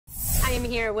I'm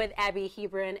here with Abby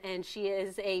Hebron, and she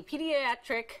is a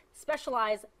pediatric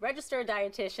specialized registered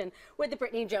dietitian with the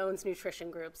Brittany Jones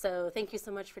Nutrition Group. So thank you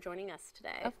so much for joining us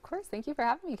today. Of course. Thank you for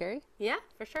having me, Carrie. Yeah,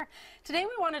 for sure. Today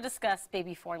we want to discuss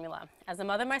baby formula. As a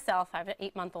mother myself, I have an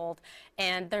 8-month-old,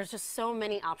 and there's just so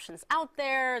many options out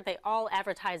there. They all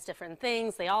advertise different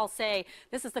things. They all say,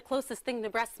 this is the closest thing to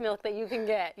breast milk that you can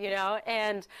get, you know,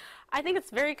 and I think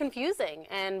it's very confusing,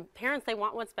 and parents, they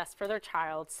want what's best for their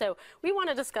child. So we want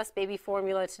to discuss baby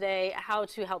formula today, how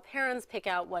to help parents pick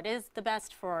out what is the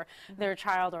best for their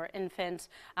child or infant.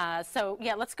 So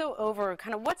yeah, let's go over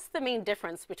kind of what's the main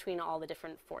difference between all the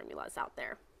different formulas out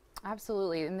there.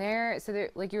 Absolutely. And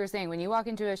like you were saying, when you walk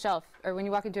into a shelf or when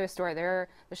you walk into a store,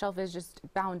 the shelf is just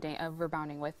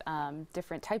overbounding with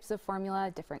different types of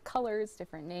formula, different colors,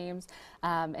 different names.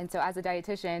 And so as a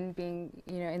dietitian, being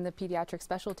in the pediatric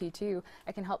specialty too,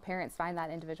 I can help parents find that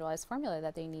individualized formula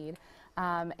that they need.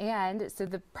 And so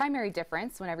the primary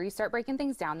difference, whenever you start breaking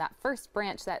things down, that first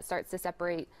branch that starts to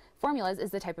separate formulas is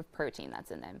the type of protein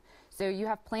that's in them. So you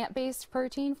have plant-based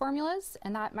protein formulas,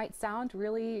 and that might sound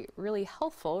really, really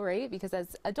healthful, right? Because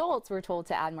as adults, we're told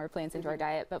to add more plants into our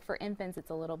diet, but for infants, it's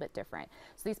a little bit different.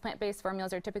 So these plant-based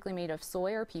formulas are typically made of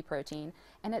soy or pea protein,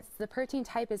 and the protein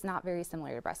type is not very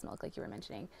similar to breast milk, like you were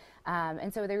mentioning.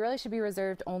 And so they really should be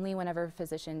reserved only whenever a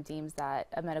physician deems that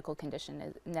a medical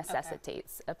condition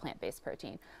necessitates a plant-based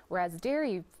protein. Whereas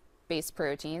dairy-based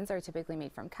proteins are typically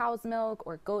made from cow's milk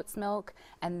or goat's milk,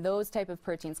 and those type of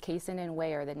proteins, casein and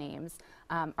whey are the names,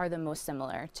 are the most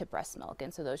similar to breast milk,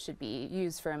 and so those should be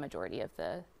used for a majority of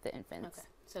the infants. Okay.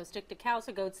 So stick to cow's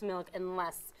or goat's milk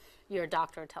unless your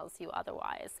doctor tells you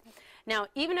otherwise. Now,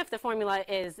 even if the formula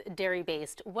is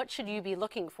dairy-based, what should you be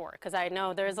looking for? Because I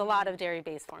know there's a lot of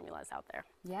dairy-based formulas out there.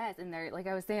 Yes, and like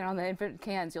I was saying, on the infant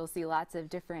cans, you'll see lots of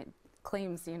different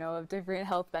claims, of different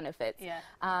health benefits. Yeah.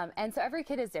 And so every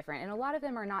kid is different, and a lot of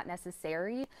them are not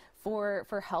necessary for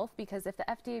health, because if the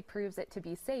FDA proves it to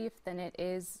be safe, then it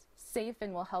is safe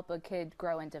and will help a kid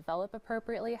grow and develop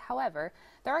appropriately. However,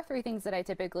 there are 3 things that I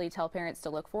typically tell parents to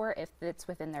look for if it's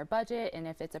within their budget and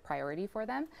if it's a priority for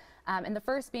them. And the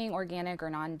first being organic or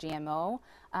non-GMO.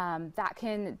 That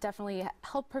can definitely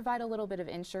help provide a little bit of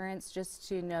insurance, just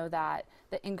to know that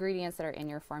the ingredients that are in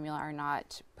your formula are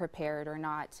not prepared or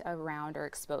not around or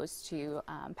exposed to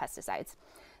pesticides.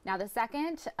 Now, the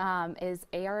second is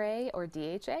ARA or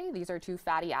DHA. These are 2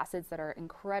 fatty acids that are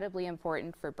incredibly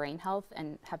important for brain health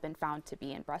and have been found to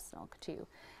be in breast milk too.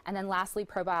 And then lastly,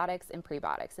 probiotics and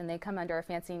prebiotics, and they come under a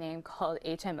fancy name called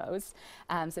HMOs.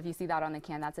 So if you see that on the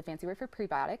can, that's a fancy word for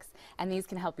prebiotics. And these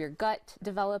can help your gut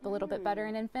develop a little bit better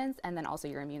in infants, and then also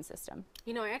your immune system.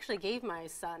 I actually gave my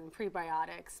son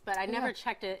prebiotics, but I never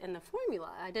checked it in the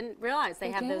formula. I didn't realize they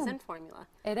have those in formula.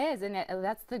 It is, and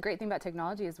that's the great thing about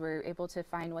technology, is we're able to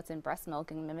find what's in breast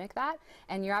milk and mimic that.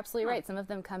 And you're absolutely right. Some of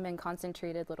them come in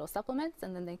concentrated little supplements,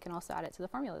 and then they can also add it to the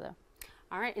formula, though.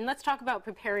 All right, and let's talk about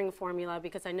preparing formula,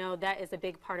 because I know that is a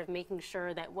big part of making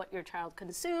sure that what your child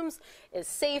consumes is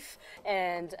safe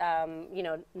and,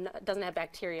 doesn't have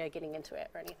bacteria getting into it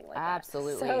or anything like that.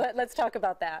 Absolutely. So let's talk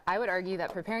about that. I would argue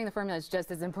that preparing the formula is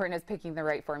just as important as picking the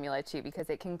right formula too, because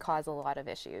it can cause a lot of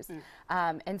issues.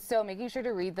 And so making sure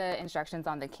to read the instructions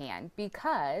on the can,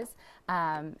 because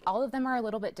all of them are a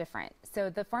little bit different. So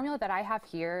the formula that I have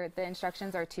here, the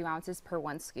instructions are 2 ounces per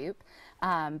 1 scoop,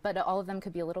 but all of them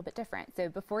could be a little bit different. So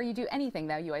before you do anything,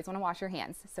 though, you always want to wash your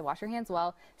hands. So wash your hands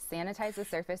well, sanitize the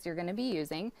surface you're going to be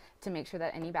using to make sure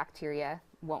that any bacteria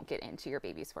won't get into your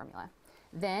baby's formula.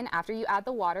 Then after you add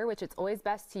the water, which it's always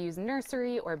best to use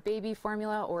nursery or baby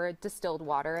formula or distilled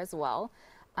water as well.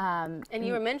 And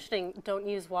you were mentioning don't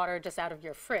use water just out of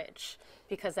your fridge,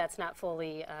 because that's not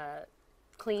fully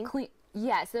clean.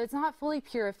 Yeah, so it's not fully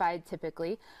purified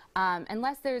typically,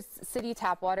 unless there's city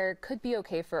tap water. Could be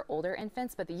okay for older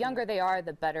infants, but the younger they are,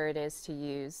 the better it is to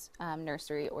use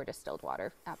nursery or distilled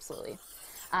water. Absolutely.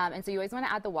 And so you always want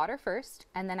to add the water first,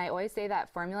 and then I always say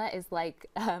that formula is like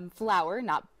flour,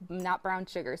 not brown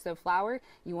sugar. So flour,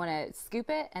 you want to scoop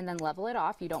it and then level it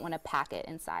off. You don't want to pack it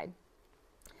inside.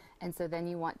 And so then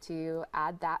you want to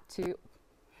add that to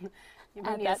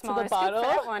add that to the bottle.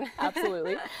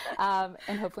 Absolutely.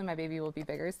 And hopefully my baby will be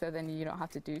bigger, so then you don't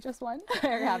have to do just one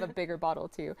or have a bigger bottle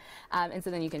too. And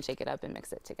so then you can shake it up and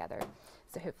mix it together.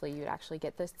 So hopefully you'd actually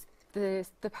get the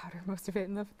powder, most of it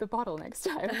in the bottle next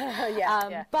time.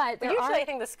 Yeah. But usually I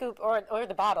think the scoop or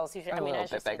the bottles usually,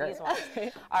 bit bigger. These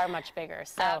ones are much bigger.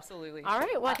 So. Absolutely. All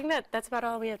right. Well, I think that's about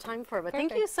all we have time for. But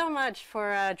Thank you so much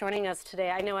for joining us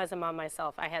today. I know as a mom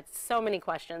myself, I had so many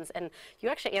questions, and you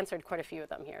actually answered quite a few of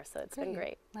them here. So it's been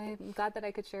great. I'm glad that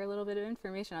I could share a little bit of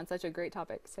information on such a great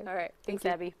topic. So all right. Thanks,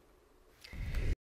 Abby.